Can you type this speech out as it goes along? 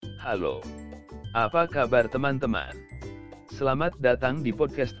Halo, apa kabar teman-teman? Selamat datang di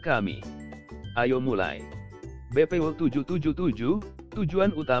podcast kami. Ayo mulai. BPO 777,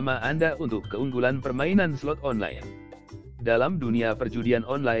 tujuan utama Anda untuk keunggulan permainan slot online. Dalam dunia perjudian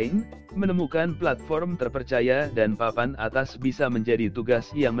online, menemukan platform terpercaya dan papan atas bisa menjadi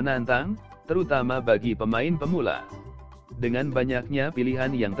tugas yang menantang, terutama bagi pemain pemula. Dengan banyaknya pilihan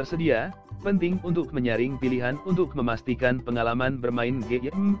yang tersedia, penting untuk menyaring pilihan untuk memastikan pengalaman bermain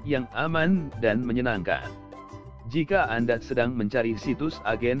game yang aman dan menyenangkan. Jika Anda sedang mencari situs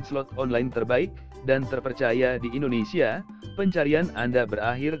agen slot online terbaik dan terpercaya di Indonesia, pencarian Anda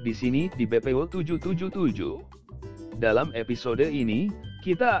berakhir di sini di BPO 777. Dalam episode ini,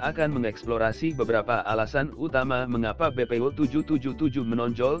 kita akan mengeksplorasi beberapa alasan utama mengapa BPO 777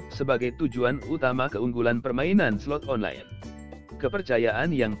 menonjol sebagai tujuan utama keunggulan permainan slot online. Kepercayaan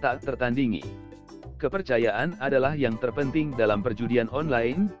yang tak tertandingi. Kepercayaan adalah yang terpenting dalam perjudian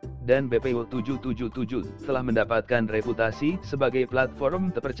online, dan BPO 777 telah mendapatkan reputasi sebagai platform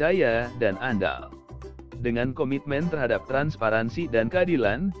terpercaya dan andal. Dengan komitmen terhadap transparansi dan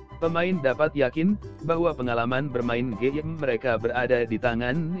keadilan, pemain dapat yakin bahwa pengalaman bermain game mereka berada di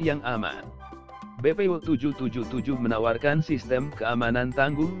tangan yang aman. BPO 777 menawarkan sistem keamanan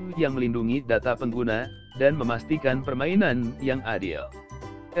tangguh yang melindungi data pengguna dan memastikan permainan yang adil.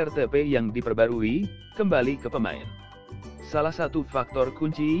 RTP yang diperbarui, kembali ke pemain. Salah satu faktor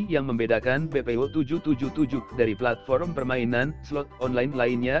kunci yang membedakan BPO 777 dari platform permainan slot online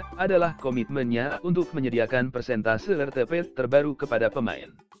lainnya adalah komitmennya untuk menyediakan persentase RTP terbaru kepada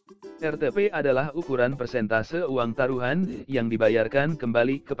pemain. RTP adalah ukuran persentase uang taruhan yang dibayarkan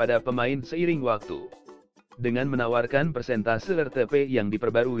kembali kepada pemain seiring waktu. Dengan menawarkan persentase RTP yang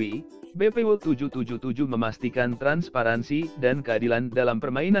diperbarui, BPO 777 memastikan transparansi dan keadilan dalam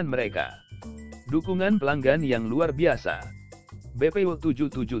permainan mereka. Dukungan pelanggan yang luar biasa. BPO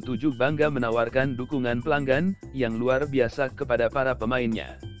 777 bangga menawarkan dukungan pelanggan yang luar biasa kepada para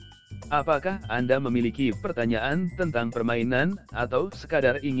pemainnya. Apakah Anda memiliki pertanyaan tentang permainan atau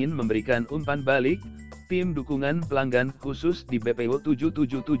sekadar ingin memberikan umpan balik? Tim dukungan pelanggan khusus di BPO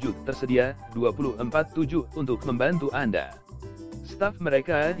 777 tersedia 24/7 untuk membantu Anda. Staf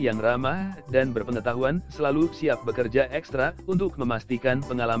mereka yang ramah dan berpengetahuan selalu siap bekerja ekstra untuk memastikan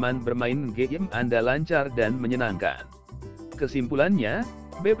pengalaman bermain game Anda lancar dan menyenangkan. Kesimpulannya,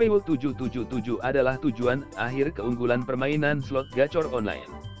 BPO 777 adalah tujuan akhir keunggulan permainan slot gacor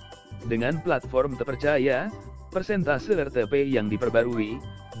online. Dengan platform terpercaya, persentase RTP yang diperbarui,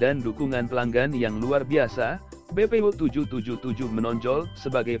 dan dukungan pelanggan yang luar biasa, BPO 777 menonjol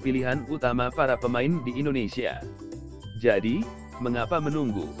sebagai pilihan utama para pemain di Indonesia. Jadi, mengapa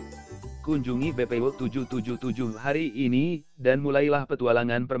menunggu? Kunjungi BPO 777 hari ini, dan mulailah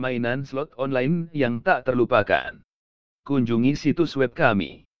petualangan permainan slot online yang tak terlupakan. Kunjungi situs web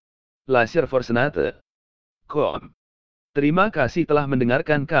kami, laserforsenate.com. Terima kasih telah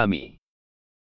mendengarkan kami.